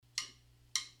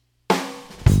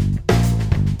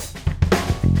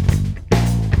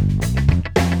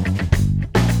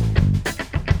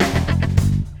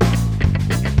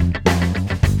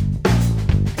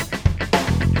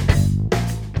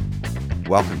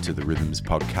Welcome to the Rhythms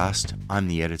Podcast. I'm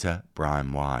the editor,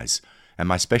 Brian Wise, and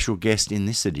my special guest in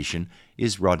this edition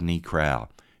is Rodney Crowell,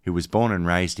 who was born and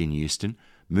raised in Houston,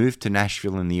 moved to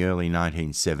Nashville in the early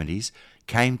 1970s,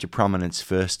 came to prominence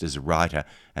first as a writer,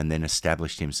 and then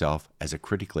established himself as a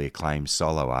critically acclaimed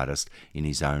solo artist in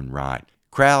his own right.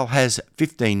 Crowell has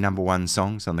 15 number one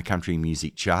songs on the country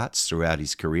music charts throughout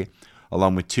his career,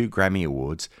 along with 2 Grammy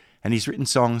Awards, and he's written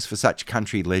songs for such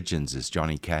country legends as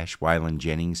Johnny Cash, Waylon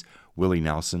Jennings, Willie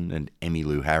Nelson and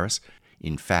Emmylou Harris.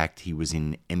 In fact, he was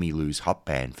in Emmylou's hot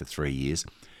band for 3 years.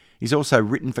 He's also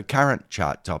written for current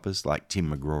chart toppers like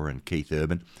Tim McGraw and Keith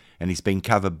Urban, and he's been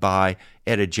covered by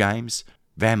Etta James,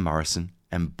 Van Morrison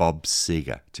and Bob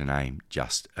Seger, to name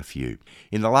just a few.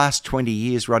 In the last 20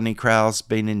 years, Rodney Crowell's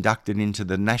been inducted into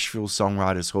the Nashville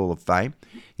Songwriters Hall of Fame.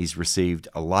 He's received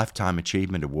a Lifetime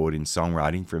Achievement Award in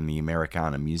Songwriting from the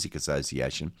Americana Music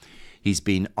Association. He's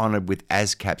been honoured with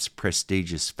ASCAP's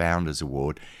prestigious Founders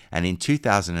Award, and in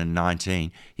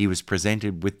 2019 he was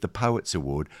presented with the Poets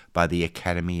Award by the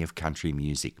Academy of Country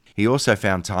Music. He also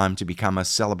found time to become a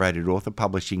celebrated author,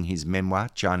 publishing his memoir,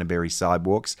 Chinaberry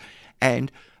Sidewalks,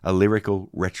 and a lyrical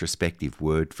retrospective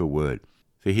word for word.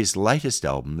 For his latest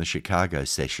album, The Chicago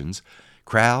Sessions,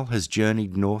 Crowell has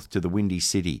journeyed north to the Windy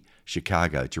City,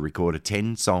 Chicago, to record a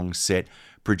 10-song set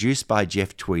produced by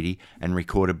Jeff Tweedy and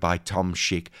recorded by Tom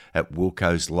Schick at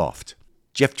Wilco's Loft.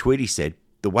 Jeff Tweedy said,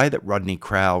 "The way that Rodney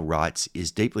Crowell writes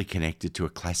is deeply connected to a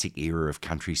classic era of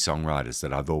country songwriters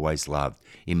that I've always loved.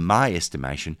 In my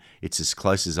estimation, it's as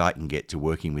close as I can get to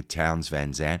working with Townes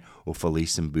Van Zandt or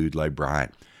Felice and Boudleaux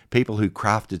Bryant, people who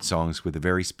crafted songs with a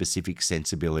very specific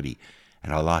sensibility,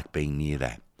 and I like being near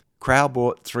that." Crowell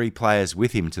brought 3 players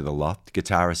with him to the Loft: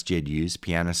 guitarist Jedd Hughes,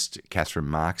 pianist Catherine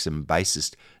Marx and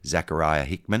bassist Zachariah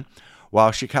Hickman,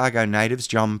 while Chicago natives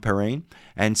John Perrine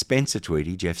and Spencer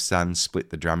Tweedy, Jeff's son,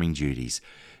 split the drumming duties.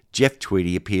 Jeff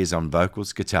Tweedy appears on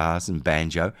vocals, guitars and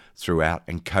banjo throughout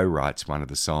and co-writes one of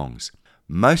the songs.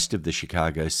 Most of the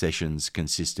Chicago sessions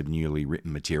consist of newly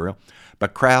written material,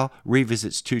 but Crowell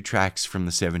revisits 2 tracks from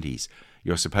the 70s.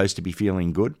 You're Supposed to Be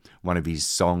Feeling Good, one of his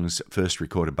songs first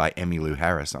recorded by Emmylou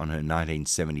Harris on her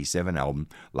 1977 album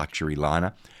Luxury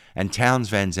Liner, and Townes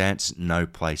Van Zandt's No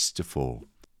Place to Fall.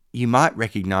 You might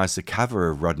recognise the cover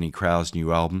of Rodney Crowell's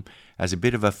new album as a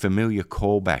bit of a familiar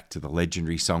callback to the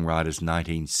legendary songwriter's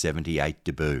 1978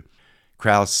 debut.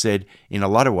 Crowell said, "In a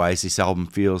lot of ways this album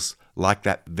feels like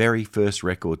that very first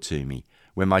record to me.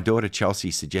 When my daughter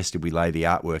Chelsea suggested we lay the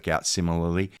artwork out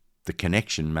similarly, the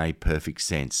connection made perfect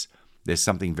sense. There's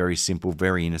something very simple,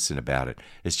 very innocent about it.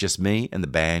 It's just me and the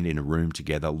band in a room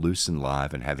together, loose and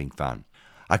live and having fun."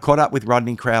 I caught up with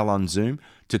Rodney Crowell on Zoom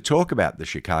to talk about the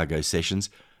Chicago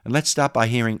sessions, and let's start by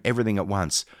hearing Everything at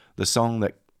Once, the song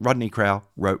that Rodney Crowell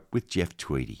wrote with Jeff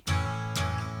Tweedy.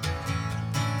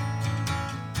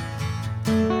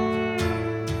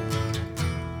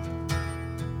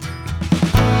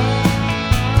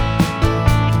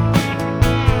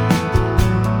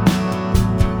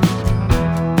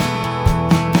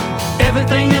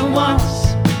 Everything at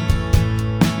once,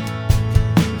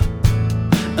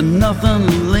 nothing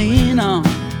to lean on.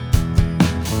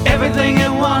 Everything at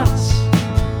once,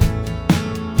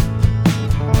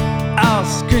 all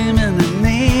screaming the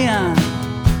neon.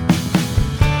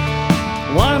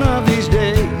 One of these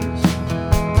days,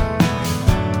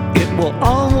 it will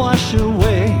all wash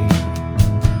away.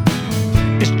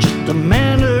 It's just a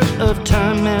matter of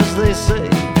time, as they say.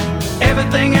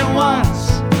 Everything at once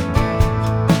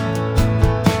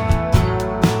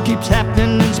keeps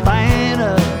happening in spite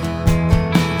of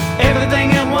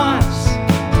everything at once.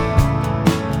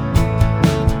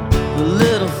 The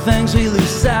little things we lose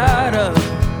sight of.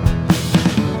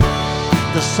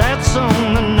 The sad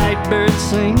song the night bird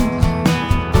sings,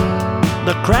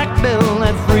 the cracked bell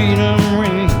that freedom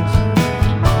rings,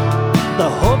 the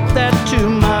hope that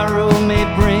tomorrow may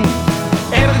bring.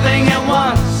 Everything at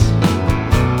once.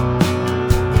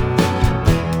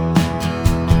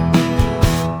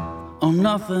 Oh,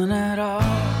 nothing at all.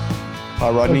 Hi,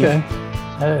 Rodney. Okay.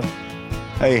 Hey.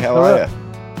 Hey, how are you?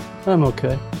 I'm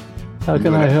okay. How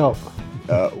can I help?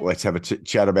 Let's have a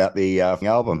chat about the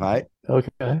album, hey?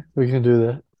 Okay, we can do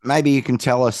that. Maybe you can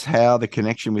tell us how the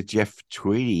connection with Jeff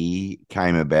Tweedy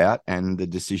came about and the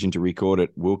decision to record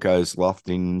at Wilco's Loft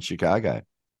in Chicago.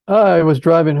 I was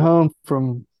driving home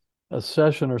from a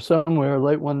session or somewhere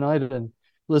late one night and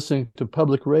listening to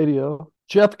public radio.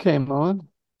 Jeff came on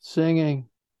singing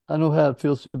 "I Know How It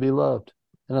Feels to Be Loved,"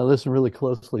 and I listened really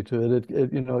closely to it.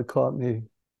 It caught me,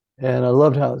 and I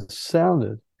loved how it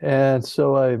sounded. And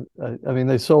so I mean,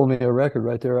 they sold me a record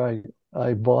right there.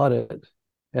 I bought it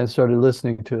and started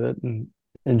listening to it and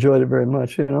enjoyed it very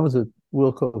much. It was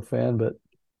Wilco fan, but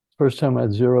first time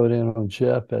I'd zeroed in on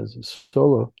Jeff as a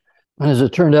solo. And as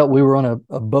it turned out, we were on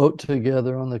a boat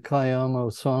together on the Cayamo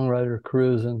songwriter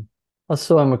cruise, and I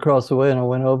saw him across the way, and I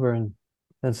went over and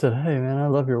said, "Hey, man, I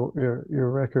love your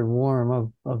record,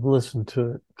 Warm. I've listened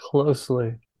to it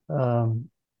closely,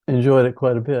 enjoyed it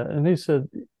quite a bit." And he said,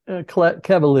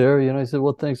 cavalier, he said,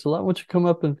 "Well, thanks a lot. Why don't you come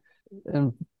up and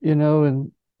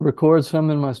and record some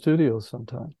in my studio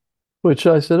sometime?" Which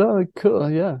I said, "Oh,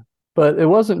 cool, yeah." But it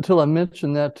wasn't until I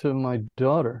mentioned that to my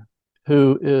daughter,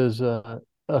 who is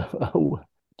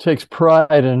takes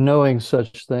pride in knowing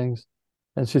such things,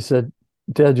 and she said,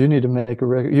 "Dad, you need to make a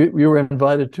record. You were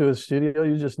invited to a studio.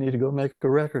 You just need to go make a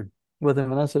record with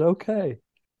him." And I said, "Okay,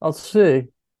 I'll see."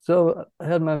 So I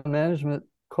had my management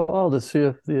call to see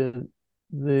if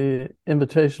the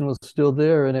invitation was still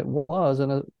there, and it was.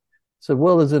 And I said,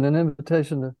 "Well, is it an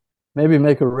invitation to maybe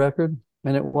make a record?"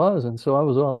 And it was. And so I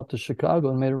was off to Chicago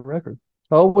and made a record.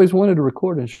 I always wanted to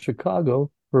record in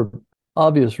Chicago for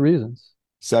obvious reasons.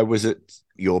 So was it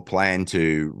your plan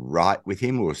to write with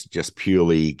him, or just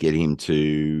purely get him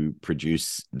to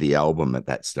produce the album at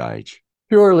that stage?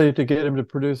 Purely to get him to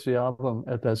produce the album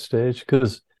at that stage,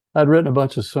 because I'd written a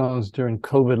bunch of songs during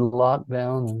COVID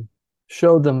lockdown and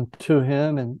showed them to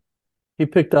him, and he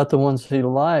picked out the ones he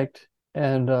liked.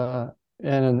 And then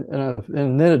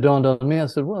it dawned on me. I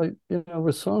said, "Well,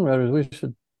 we're songwriters. We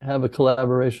should have a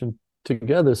collaboration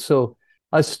together." So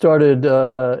I started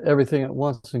everything at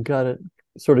once and got it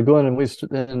sort of going,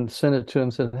 and sent it to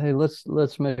him. Said, "Hey,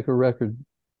 let's make a record.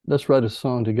 Let's write a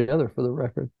song together for the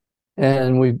record."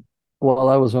 And while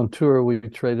I was on tour, we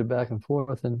traded back and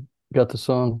forth and got the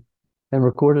song and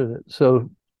recorded it. So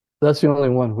that's the only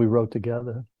one we wrote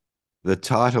together. The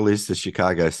title is The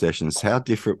Chicago Sessions. How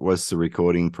different was the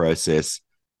recording process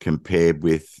compared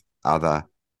with other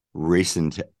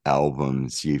recent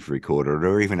albums you've recorded,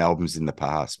 or even albums in the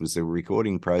past? Was the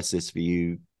recording process for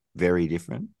you very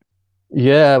different?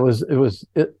 Yeah, it was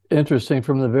interesting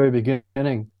from the very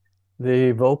beginning.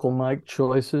 The vocal mic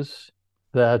choices,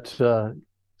 that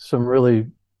some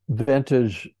really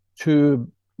vintage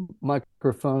tube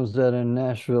microphones that in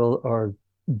Nashville are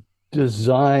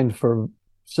designed for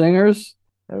singers.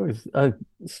 I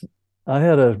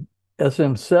had a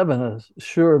SM7, a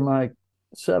Shure Mic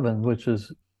 7, which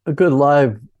is a good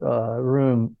live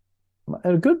room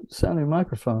and a good sounding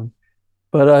microphone.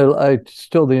 But I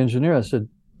told the engineer, I said,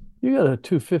 "You got a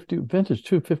 250 vintage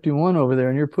 251 over there,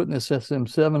 and you're putting this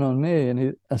SM7 on me."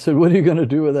 And I said, "What are you going to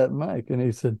do with that mic?" And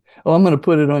he said, "Oh, I'm going to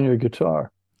put it on your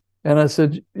guitar." And I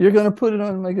said, "You're going to put it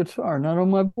on my guitar, not on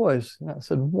my voice?" And I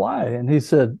said, "Why?" And he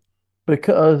said,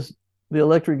 "Because the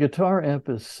electric guitar amp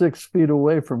is 6 feet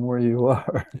away from where you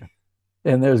are,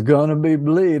 and there's going to be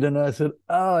bleed." And I said,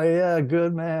 "Oh, yeah,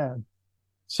 good man."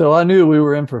 So I knew we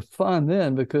were in for fun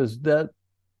then, because that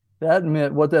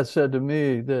meant, what that said to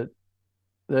me, that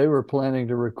they were planning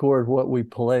to record what we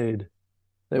played,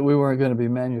 that we weren't going to be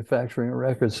manufacturing a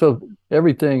record. So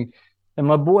everything, and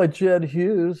my boy Jedd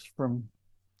Hughes from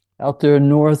out there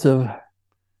north of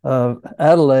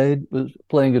Adelaide was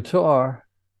playing guitar,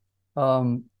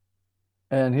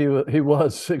 and he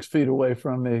was 6 feet away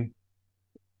from me,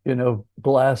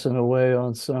 blasting away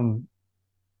on some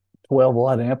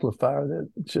 12-watt amplifier that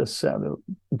just sounded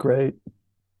great.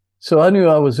 So I knew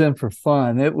I was in for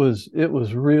fun. It was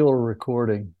real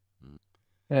recording.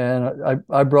 And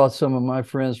I brought some of my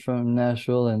friends from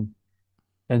Nashville,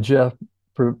 and Jeff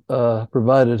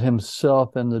provided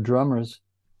himself and the drummers,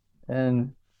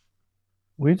 and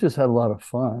we just had a lot of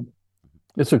fun.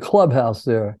 It's a clubhouse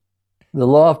there. The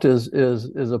Loft is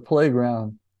a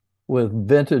playground with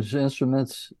vintage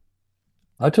instruments.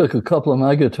 I took a couple of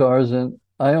my guitars, and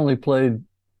I only played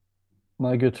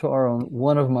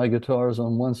one of my guitars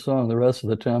on one song. The rest of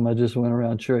the time I just went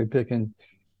around cherry picking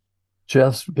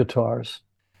Jeff's guitars.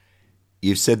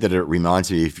 You've said that it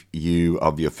reminds you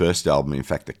of your first album. In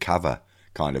fact, the cover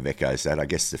kind of echoes that. I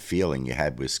guess the feeling you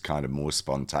had was kind of more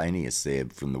spontaneous there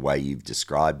from the way you've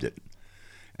described it.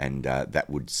 And that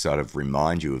would sort of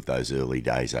remind you of those early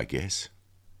days, I guess.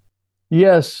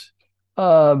 Yes.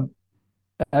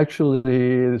 Actually,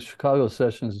 the Chicago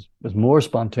Sessions was more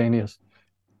spontaneous.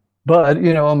 But,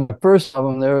 on my first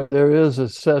album, there is a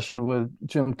session with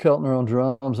Jim Keltner on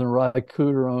drums and Ry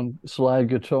Cooder on slide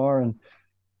guitar and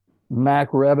Mac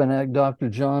Rebenak, Dr.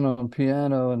 John on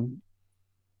piano, and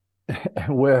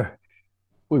where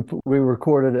we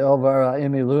recorded Elvira,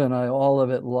 Emmylou, and I, all of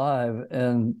it live.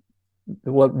 And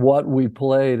what we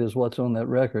played is what's on that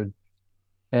record.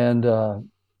 And I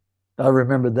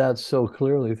remember that so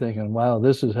clearly, thinking, wow,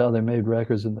 this is how they made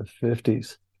records in the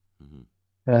 50s. Mm-hmm.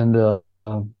 And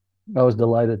I was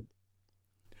delighted.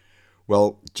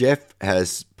 Well, Jeff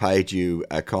has paid you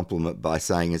a compliment by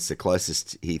saying it's the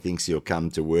closest he thinks you'll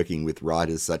come to working with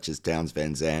writers such as Townes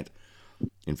Van Zandt.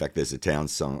 In fact, there's a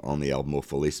Townes song on the album, Or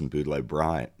Felice and Boudleaux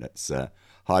Bryant. That's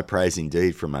high praise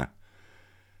indeed from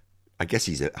I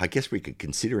guess we could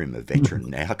consider him a veteran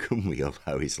now, couldn't we?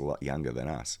 Although he's a lot younger than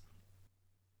us.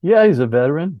 Yeah, he's a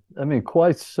veteran. I mean,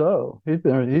 quite so. He's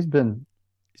been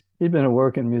a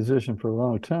working musician for a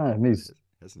long time.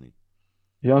 Hasn't he?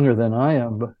 Younger than I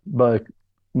am by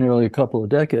nearly a couple of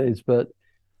decades, but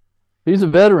he's a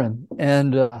veteran,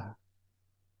 and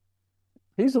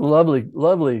he's a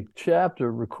lovely chap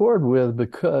to record with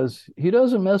because he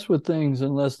doesn't mess with things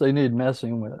unless they need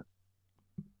messing with.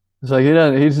 It's like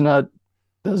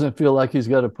doesn't feel like he's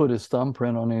got to put his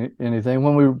thumbprint on anything.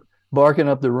 When we were barking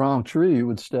up the wrong tree, he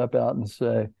would step out and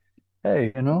say,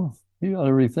 "Hey, you got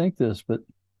to rethink this," but.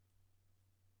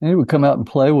 And he would come out and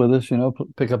play with us,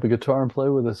 pick up a guitar and play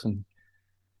with us. And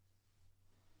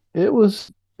it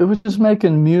was just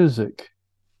making music.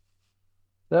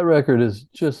 That record is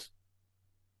just,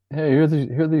 hey, here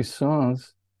are these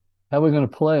songs. How are we going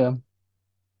to play them?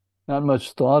 Not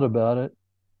much thought about it.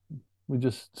 We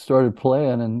just started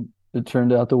playing and it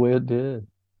turned out the way it did.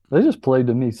 They just played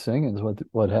to me singing is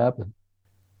what happened.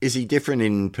 Is he different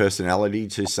in personality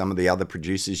to some of the other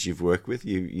producers you've worked with?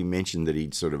 You mentioned that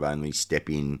he'd sort of only step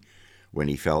in when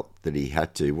he felt that he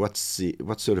had to. What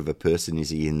sort of a person is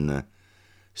he in the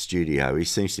studio? He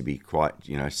seems to be quite,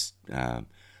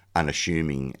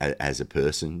 unassuming as a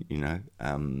person.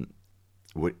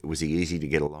 Was he easy to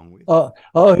get along with?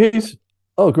 He's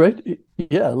great.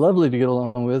 Yeah, lovely to get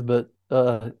along with. But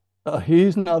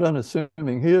he's not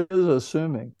unassuming. He is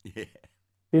assuming. Yeah.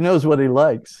 He knows what he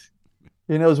likes.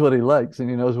 He knows what he likes and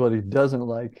he knows what he doesn't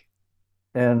like.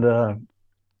 And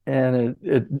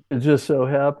it just so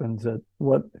happens that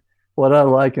what I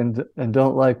like and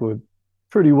don't like were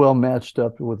pretty well matched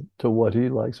up to what he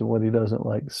likes and what he doesn't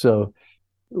like. So,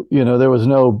 there was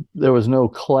no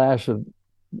clash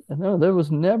there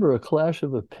was never a clash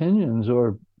of opinions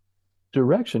or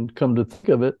direction, come to think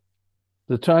of it.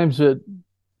 The times that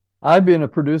I've been a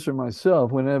producer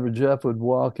myself, whenever Jeff would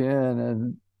walk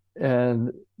in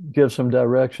and give some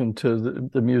direction to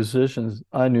the musicians,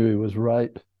 I knew he was right.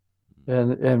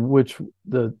 And which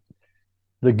the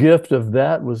gift of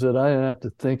that was that I didn't have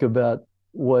to think about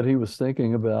what he was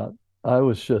thinking about.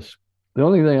 The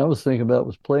only thing I was thinking about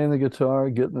was playing the guitar,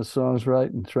 getting the songs right,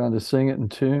 and trying to sing it in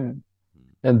tune.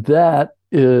 And that's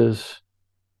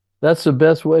the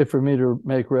best way for me to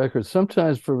make records.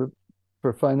 Sometimes for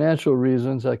financial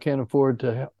reasons, I can't afford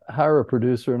to hire a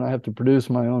producer and I have to produce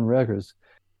my own records.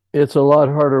 It's a lot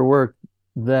harder work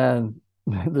than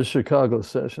the Chicago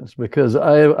sessions because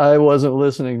I wasn't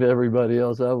listening to everybody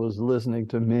else. I was listening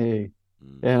to me.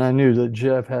 And I knew that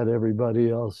Jeff had everybody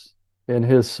else in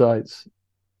his sights.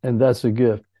 And that's a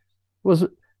gift.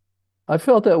 I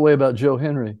felt that way about Joe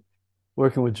Henry,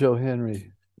 working with Joe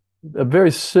Henry. A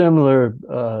very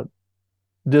similar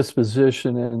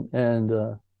disposition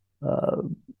and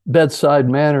bedside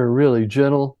manner, really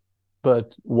gentle,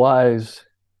 but wise.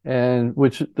 And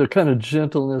which the kind of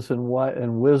gentleness and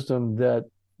wisdom that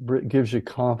gives you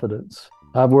confidence.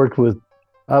 I've worked with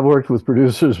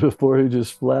producers before who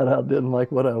just flat out didn't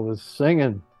like what I was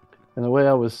singing and the way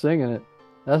I was singing it.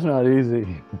 That's not easy.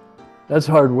 That's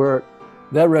hard work.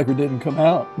 That record didn't come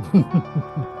out.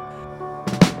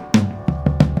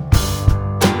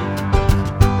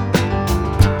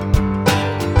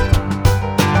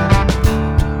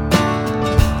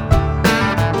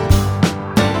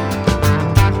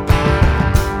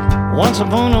 Once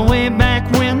upon a way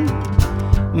back when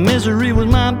misery was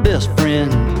my best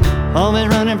friend, always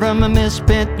running from a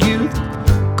misspent youth,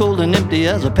 cold and empty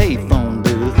as a payphone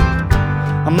booth.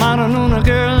 I might have known a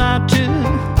girl or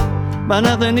two, but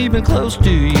nothing even close to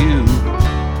you.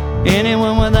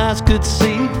 Anyone with eyes could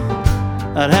see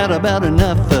I'd had about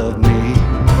enough of me.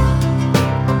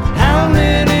 How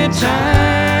many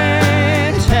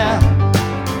times have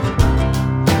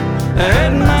I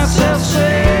heard myself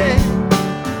say,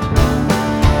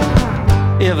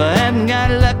 if I hadn't got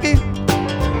lucky,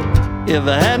 if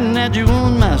I hadn't had you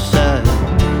on my side,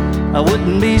 I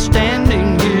wouldn't be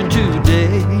standing here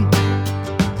today.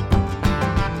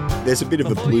 There's a bit of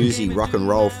a bluesy rock and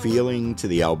roll feeling to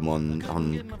the album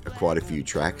on quite a few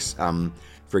tracks.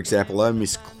 For example, Oh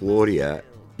Miss Claudia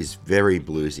is very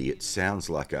bluesy. It sounds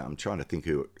like I'm trying to think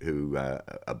who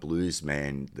a blues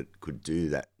man that could do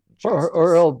that. Or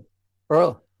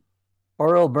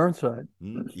Earl Burnside.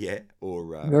 Yeah,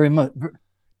 or very much.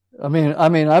 I mean,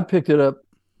 I picked it up.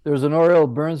 There's an Earl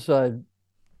Burnside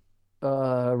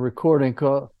recording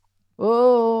called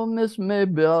Oh, Miss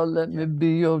Maybelle, let me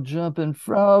be your jumping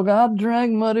frog. I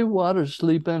drank muddy water,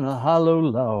 sleep in a hollow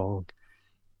log,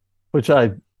 which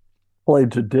I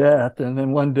played to death. And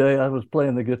then one day I was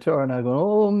playing the guitar and I go,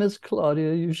 oh, Miss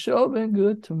Claudia, you sure been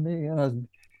good to me. And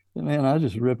I was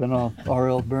just ripping off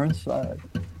R.L. Burnside.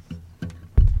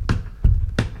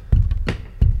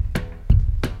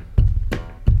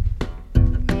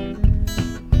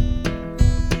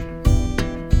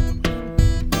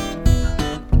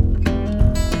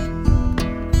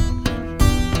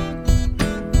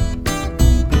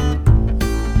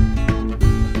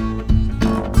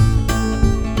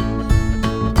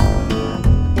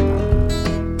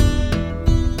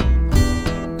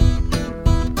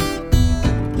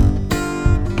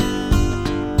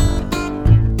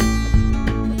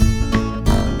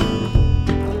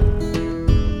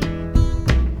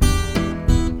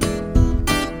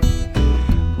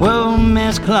 Well,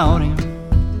 Miss Claudia,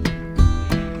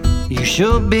 you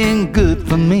sure been good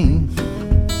for me.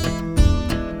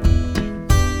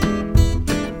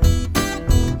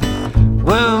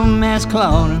 Well, Miss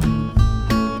Claudia,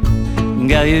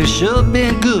 girl, you sure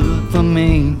been good for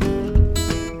me.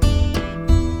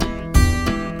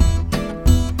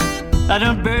 I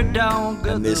done bird dog.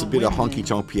 And there's a bit of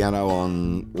honky-tonk piano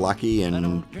on Lucky,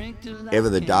 and Ever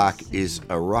the Dark is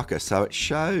a rocker, so it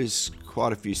shows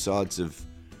quite a few sides of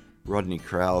Rodney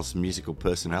Crowell's musical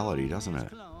personality, doesn't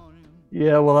it?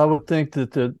 Yeah, well, I would think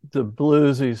that the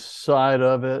bluesy side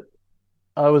of it,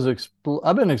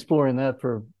 I've been exploring that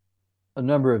for a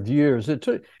number of years. It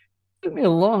took me a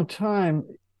long time.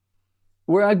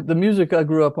 The music I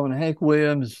grew up on, Hank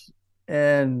Williams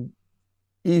and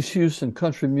East Houston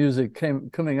country music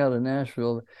coming out of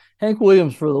Nashville. Hank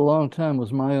Williams for a long time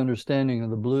was my understanding of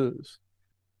the blues.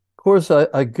 Of course,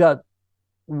 I got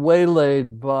waylaid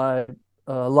by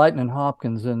Lightning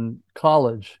Hopkins in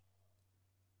college.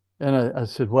 And I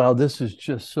said, wow, this is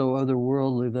just so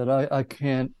otherworldly that I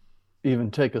can't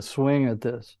even take a swing at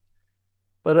this.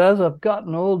 But as I've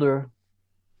gotten older,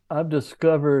 I've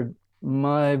discovered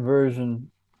my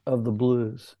version of the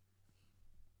blues.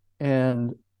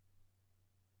 And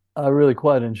I really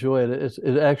quite enjoy it.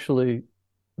 It actually,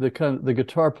 the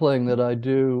guitar playing that I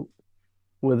do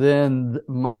within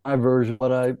my version,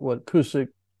 what acoustic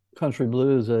country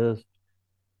blues is,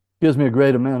 gives me a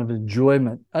great amount of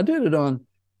enjoyment. I did it on,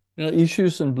 East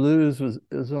Houston Blues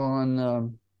is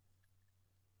on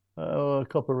a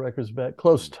couple of records back,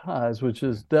 Close Ties,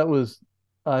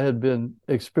 I had been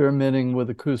experimenting with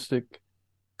acoustic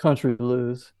country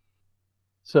blues.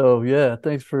 So yeah,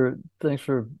 thanks for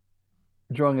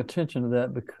drawing attention to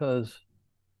that, because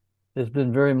it's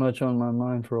been very much on my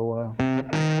mind for a while.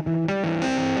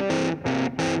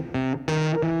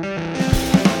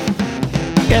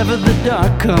 Ever the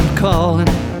dark come calling,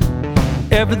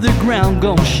 ever the ground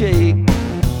gon' shake,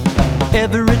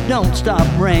 ever it don't stop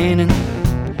raining,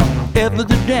 ever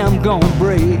the dam gon'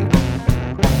 break.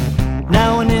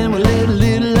 Now and then we let a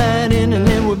little light in, and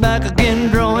then we're back again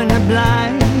drawing the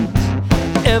blinds.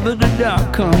 Ever the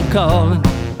dark come calling,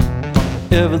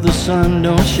 ever the sun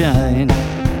don't shine.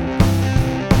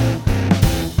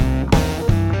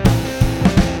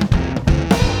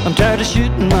 I'm tired of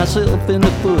shooting myself in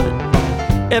the foot.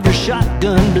 Every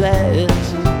shotgun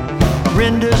blast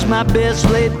renders my best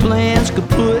laid plans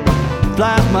kaput.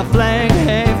 Flies my flag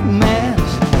half-mast.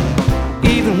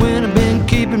 Even when I've been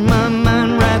keeping my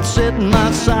mind right, setting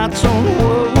my sights on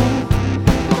woe.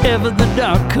 Ever the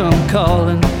dark come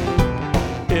calling,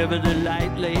 ever the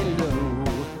light lay low.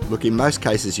 Look, in most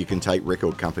cases you can take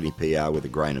record company PR with a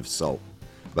grain of salt.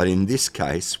 But in this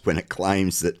case, when it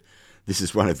claims that this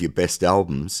is one of your best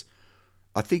albums,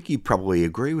 I think you probably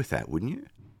agree with that, wouldn't you?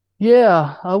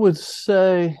 Yeah, I would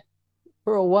say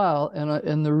for a while,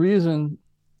 and the reason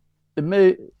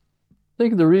the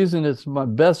reason it's my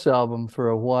best album for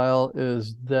a while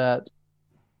is that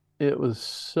it was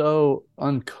so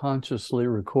unconsciously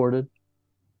recorded.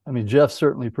 I mean, Jeff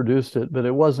certainly produced it, but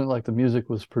it wasn't like the music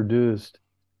was produced.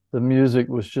 The music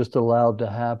was just allowed to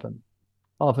happen.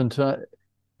 Oftentimes,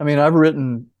 I mean, I've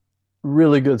written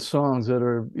really good songs that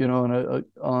are,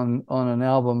 on an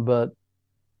album, but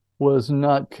was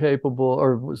not capable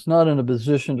or was not in a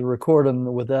position to record them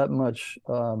with that much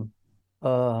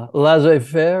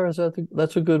laissez-faire.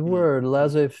 That's a good word,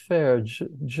 laissez-faire.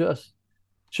 Just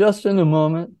in the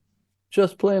moment,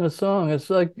 just playing a song.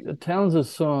 It's like Townes'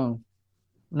 song,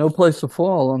 "No Place to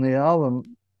Fall" on the album.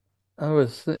 I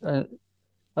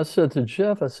said to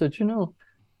Jeff, I said,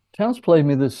 Townes played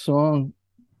me this song,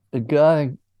 a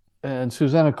guy and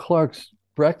Susanna Clark's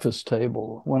breakfast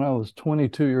table when I was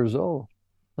 22 years old.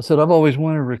 I said, I've always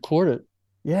wanted to record it.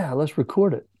 Yeah, let's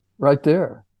record it right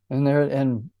there. And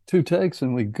 2 takes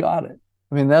and we got it.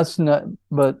 I mean, that's not,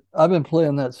 but I've been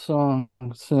playing that song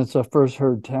since I first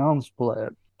heard Townes play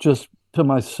it, just to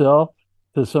myself,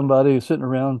 to somebody who's sitting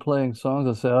around playing songs.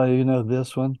 I say, oh, you know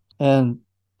this one. And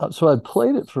so I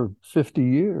played it for 50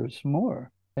 years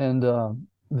more. And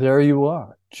there you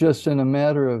are. Just in a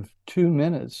matter of 2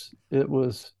 minutes, it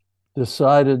was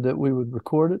decided that we would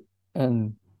record it.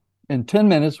 And in 10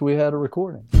 minutes, we had a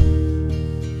recording.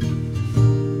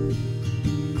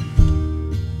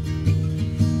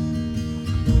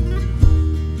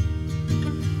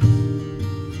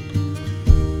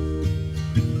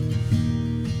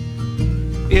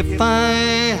 If I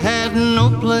had no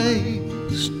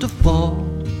place to fall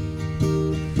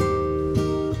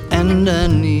and I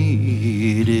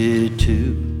needed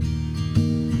to,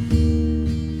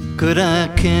 could I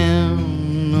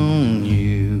count on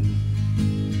you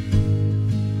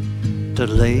to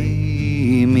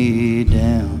lay me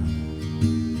down?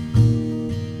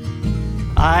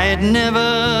 I'd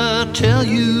never tell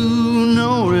you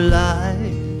no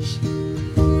lies.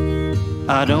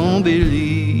 I don't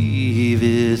believe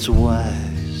it's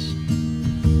wise.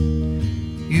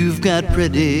 You've got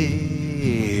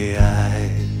pretty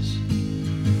eyes.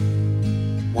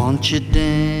 Won't you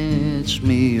dance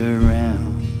me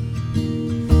around?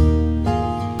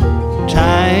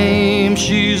 Time,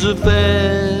 she's a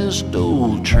fast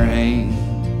old train.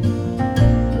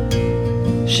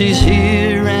 She's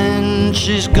here and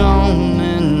she's gone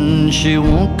and she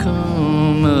won't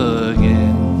come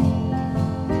again.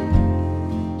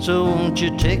 So won't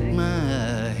you take my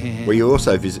hand? Well, you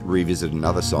also revisit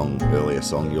another song, earlier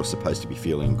song, You're Supposed to Be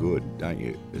Feeling Good, don't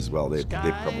you, as well? They're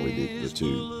probably the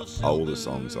 2 older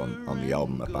songs on the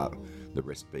album, apart the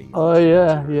rest being... Oh,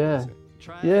 yeah.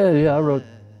 I wrote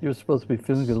You're Supposed to Be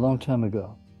Feeling Good a long time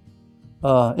ago.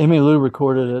 Emmylou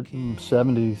recorded it in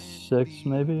 76,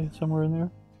 maybe, somewhere in there.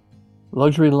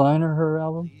 Luxury Liner, her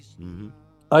album. Mm-hmm.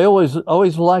 I always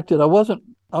liked it. I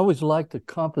always liked the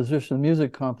composition, the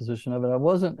music composition of it. I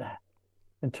wasn't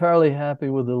entirely happy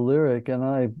with the lyric,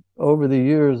 and over the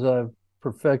years, I've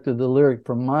perfected the lyric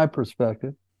from my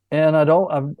perspective. And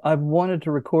I've wanted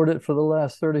to record it for the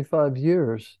last 35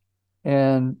 years.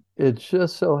 And it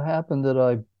just so happened that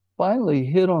I finally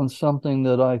hit on something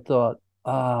that I thought,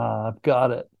 I've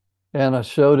got it. And I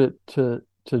showed it to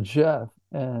Jeff,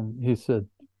 and he said,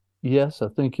 yes, I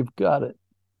think you've got it.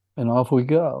 And off we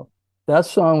go. That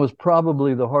song was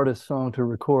probably the hardest song to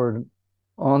record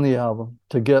on the album,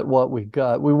 to get what we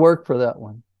got. We worked for that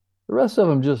one. The rest of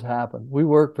them just happened. We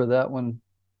worked for that one,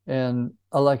 and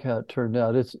I like how it turned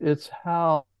out. It's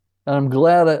how, and I'm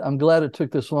glad it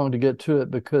took this long to get to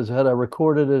it, because had I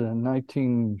recorded it in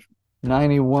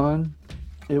 1991,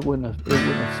 it wouldn't have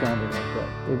sounded like that.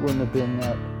 It wouldn't have been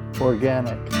that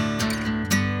organic.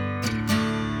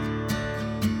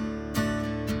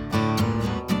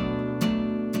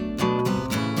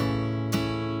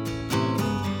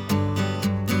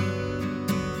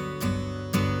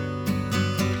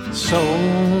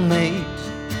 Soulmate,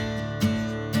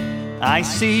 I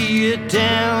see you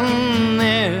down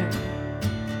there,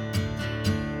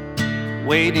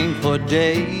 waiting for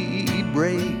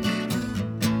daybreak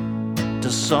to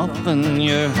soften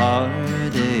your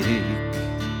heartache.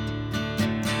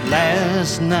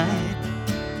 Last night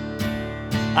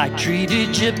I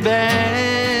treated you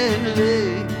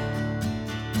badly,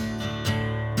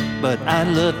 but I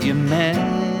love you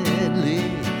madly.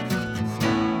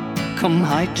 Come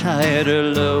high, tide, or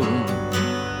low.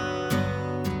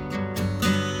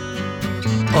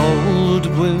 Old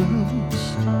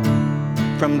wounds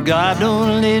from God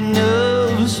only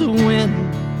knows when,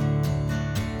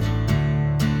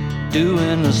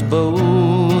 doing us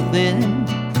both in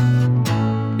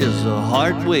is a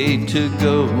hard way to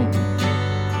go.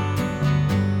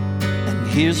 And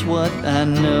here's what I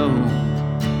know: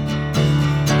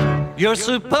 you're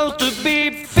supposed to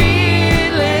be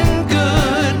feeling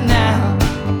good now.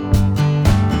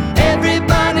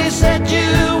 Everybody said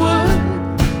you would.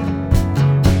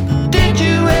 Did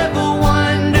you ever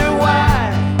wonder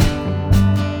why?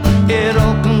 It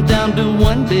all comes down to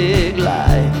one big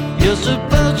lie. You're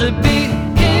supposed to be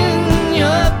in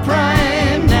your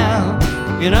prime now.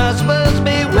 You're not supposed to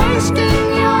be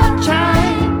wasting your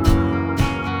time,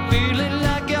 feeling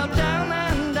like you're down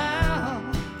and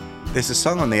down. There's a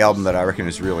song on the album that I reckon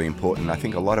is really important. I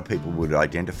think a lot of people would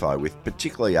identify with,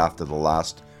 particularly after the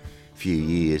last few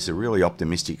years, a really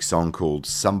optimistic song called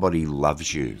Somebody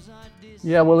Loves You.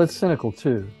 Yeah, well, it's cynical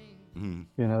too. Mm.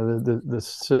 You know, the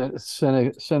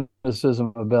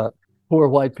cynicism about poor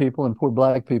white people and poor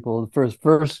black people. The first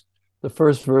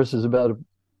verse is about a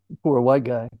poor white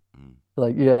guy.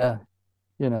 Like, yeah,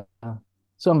 you know,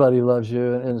 somebody loves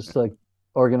you, and it's like,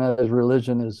 organized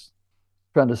religion is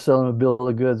trying to sell them a bill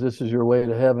of goods. This is your way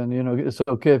to heaven. It's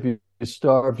okay if you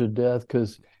starve to death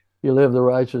because you live the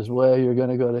righteous way. You're going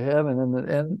to go to heaven. And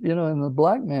the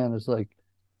black man is like,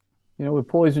 we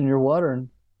poison your water,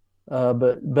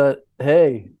 but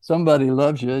hey, somebody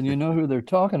loves you, and you know who they're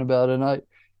talking about.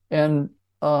 And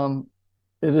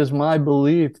it is my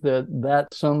belief that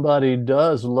somebody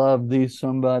does love these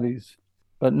somebodies,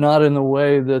 but not in the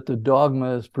way that the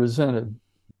dogma is presented.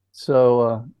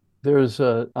 So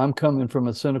I'm coming from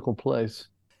a cynical place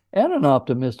and an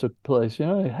optimistic place.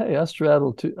 Hey, I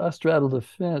straddled the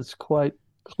fence quite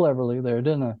cleverly there,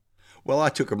 didn't I? Well, I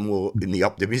took it more in the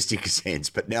optimistic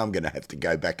sense, but now I'm going to have to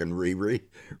go back and reread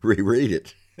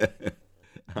it.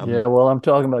 Yeah, well, I'm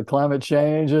talking about climate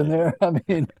change in there. I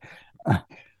mean,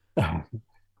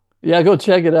 yeah, go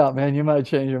check it out, man. You might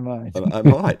change your mind. I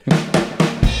might.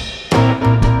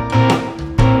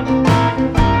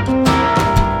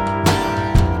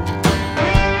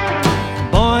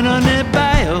 Born on the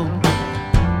bayou,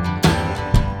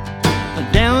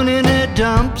 down in the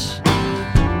dumps,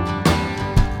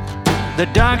 the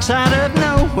dark side of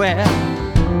nowhere,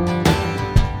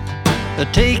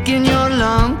 taking your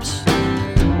lumps,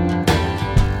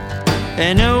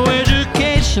 and no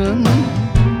education,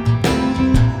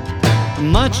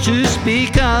 much to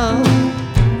speak of,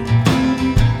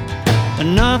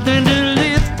 nothing to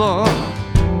live for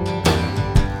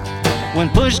when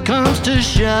push comes to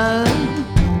shove.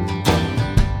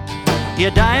 You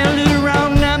dial the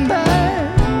wrong number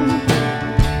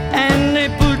and they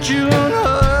put you on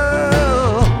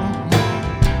hold,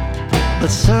 but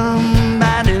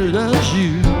somebody loves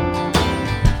you,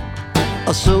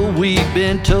 or so we've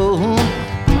been told.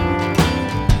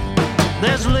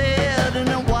 There's lead in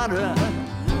the water.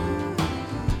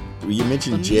 You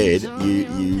mentioned Jedd.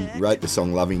 You wrote the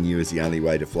song "Loving You Is the Only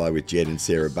Way to Fly" with Jedd and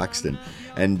Sarah Buxton,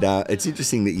 and it's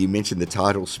interesting that you mentioned the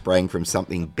title sprang from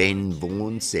something Ben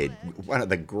Vaughn said, one of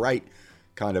the great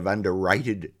kind of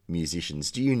underrated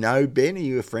musicians. Do you know Ben? Are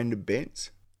you a friend of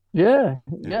Ben's? Yeah,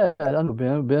 I know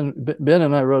Ben. Ben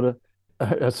and I wrote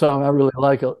a song I really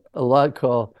like a lot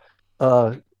called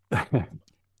 "When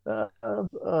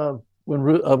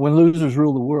Losers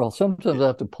Rule the World." Sometimes I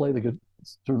have to play the good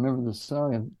to remember the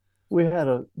song, and we had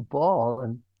a ball,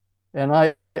 and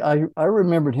I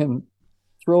remembered him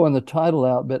throwing the title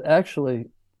out, but actually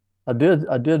I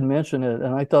did mention it,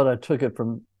 and I thought I took it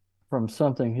from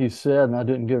something he said, and I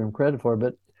didn't give him credit for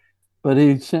it, but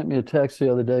he sent me a text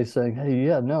the other day saying, "Hey,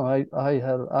 yeah, no, I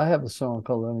have a song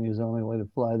called 'Loving You Is the Only Way to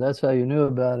Fly.' That's how you knew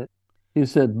about it." He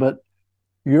said, "But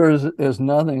yours is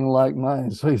nothing like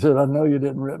mine." So he said, "I know you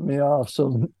didn't rip me off,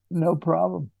 so no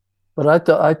problem." But I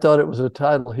thought it was a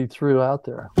title he threw out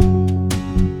there.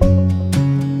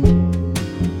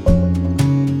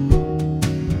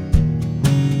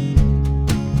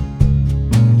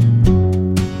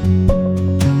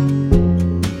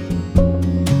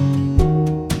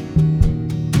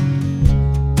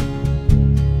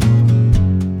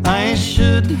 I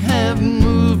should have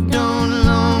moved on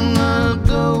long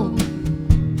ago.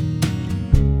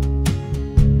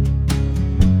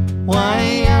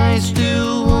 Why I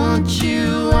still want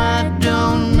you, I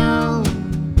don't know.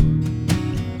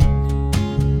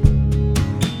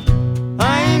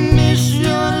 I miss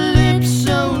your lips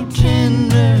so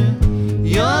tender,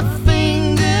 your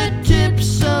fingertips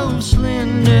so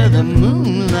slender, the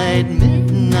moonlight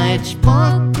midnight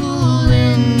sparkle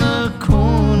in the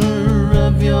corner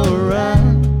of your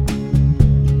eye.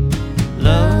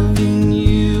 Loving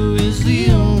you is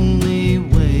the only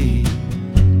way.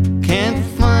 Can't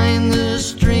find the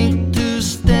strength to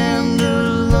stand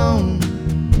alone.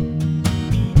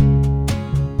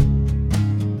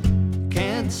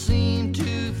 Can't seem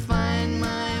to find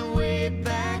my way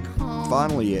back home.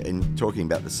 Finally, in talking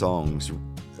about the songs,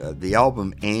 the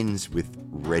album ends with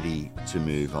 "Ready to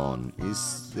Move On."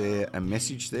 Is there a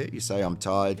message there? You say, "I'm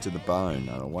tired to the bone.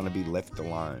 I don't want to be left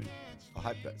alone." I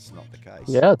hope that's not the case.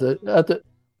 Yeah,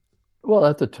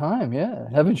 at the time, yeah.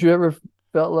 Haven't you ever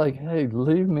felt like, "Hey,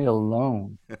 leave me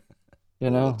alone"?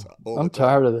 I'm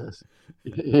tired of this.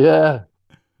 Yeah.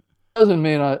 Doesn't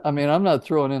mean I mean, I'm not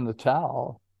throwing in the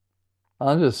towel.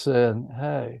 I'm just saying,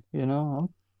 hey,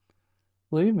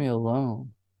 leave me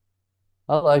alone.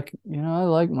 I like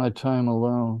my time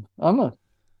alone.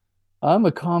 I'm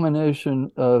a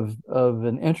combination of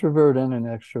an introvert and an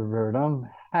extrovert. I'm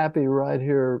happy right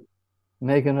here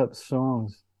making up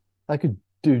songs. I could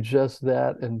do just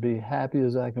that and be happy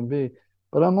as I can be.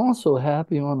 But I'm also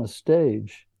happy on a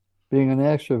stage, being an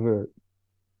extrovert.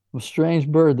 I'm a strange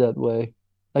bird that way.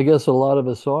 I guess a lot of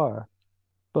us are.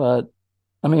 But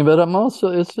I'm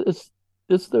also there's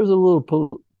a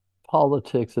little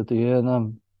politics at the end.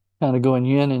 I'm kind of going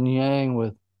yin and yang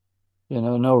with,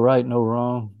 no right, no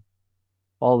wrong,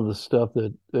 all of the stuff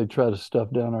that they try to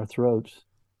stuff down our throats.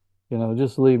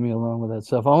 Just leave me alone with that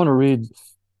stuff. I want to read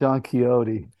Don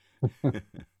Quixote.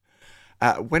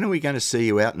 When are we going to see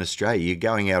you out in Australia? You're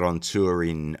going out on tour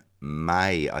in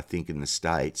May, I think, in the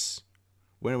States.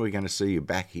 When are we going to see you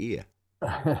back here?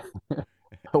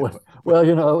 Well,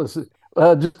 it was just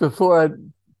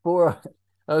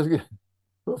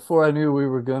before I knew we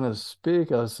were going to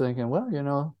speak, I was thinking,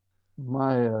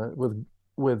 my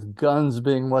with guns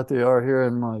being what they are here,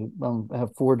 and I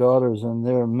have 4 daughters, and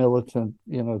they're militant,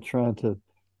 trying to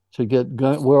get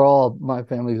gun. My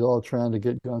family's all trying to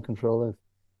get gun control.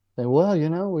 They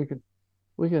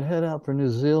we could head out for New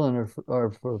Zealand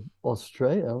or for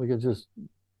Australia. We could just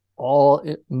all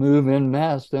move en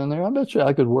masse down there. I bet you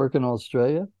I could work in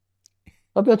Australia.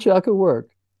 I bet you I could work.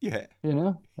 Yeah.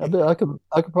 I bet I could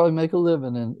probably make a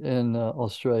living in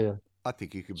Australia. I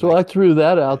think you could. So I threw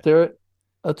that out there.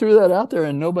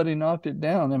 And nobody knocked it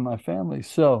down in my family.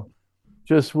 So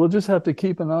we'll just have to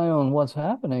keep an eye on what's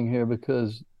happening here,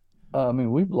 because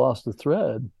we've lost the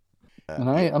thread. And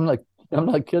I'm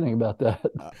not kidding about that.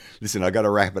 Listen, I got to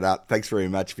wrap it up. Thanks very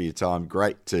much for your time.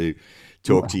 Great to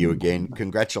talk to you again.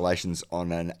 Congratulations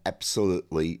on an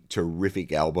absolutely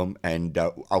terrific album, and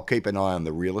I'll keep an eye on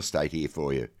the real estate here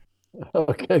for you.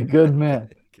 Okay, good man.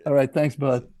 All right, thanks,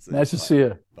 bud. Nice to see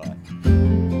you. Bye.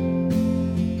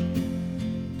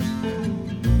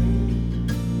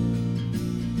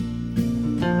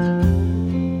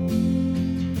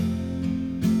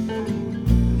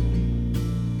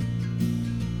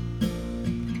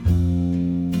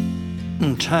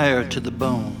 I'm tired to the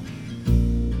bone.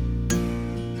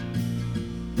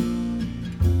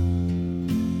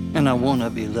 And I want to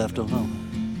be left alone.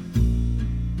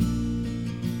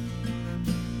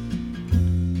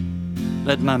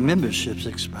 Let my memberships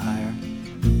expire.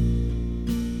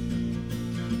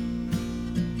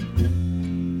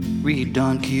 Read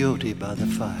Don Quixote by the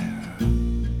fire.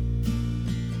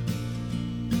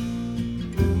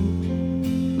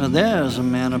 Now there's a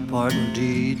man apart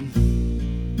indeed,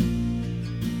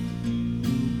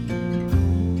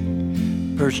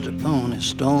 perched upon his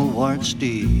stalwart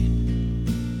steed,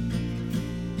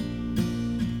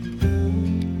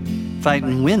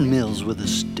 fighting windmills with a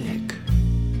stick.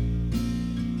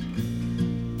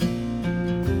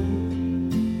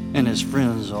 And his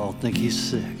friends all think he's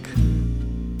sick.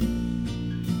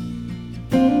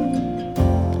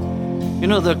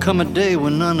 There'll come a day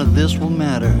when none of this will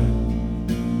matter.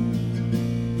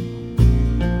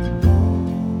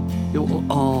 It will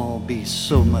all be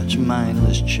so much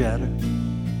mindless chatter.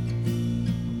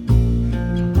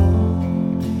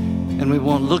 And we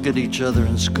won't look at each other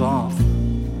and scoff.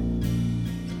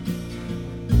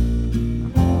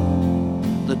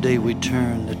 The day we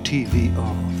turn the TV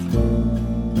off.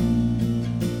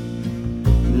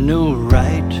 No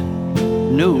right,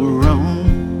 no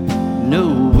wrong,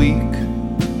 no weak,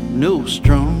 no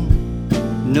strong,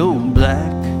 no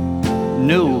black,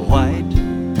 no white,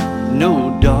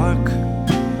 no dark,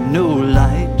 no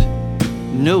light,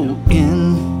 no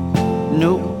in,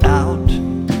 no out,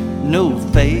 no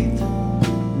faith,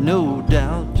 no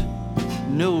doubt,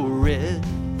 no red.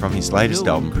 From his latest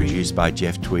album, produced by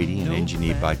Jeff Tweedy and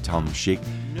engineered by Tom Schick,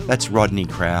 that's Rodney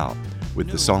Crowell with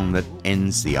the song that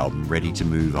ends the album, Ready to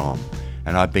Move On.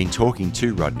 And I've been talking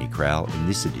to Rodney Crowell in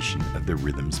this edition of the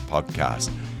Rhythms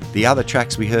podcast. The other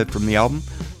tracks we heard from the album: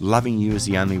 Loving You Is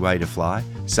the Only Way to Fly,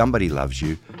 Somebody Loves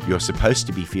You, You're Supposed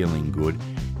to Be Feeling Good,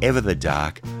 Ever the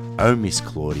Dark, Oh Miss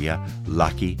Claudia,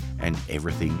 Lucky, and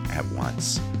Everything at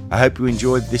Once. I hope you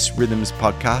enjoyed this Rhythms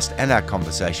podcast and our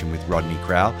conversation with Rodney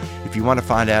Crowell. If you want to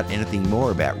find out anything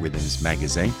more about Rhythms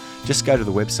magazine, just go to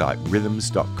the website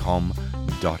rhythms.com.au.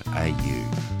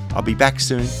 I'll be back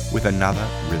soon with another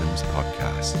Rhythms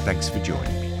podcast. Thanks for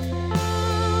joining me.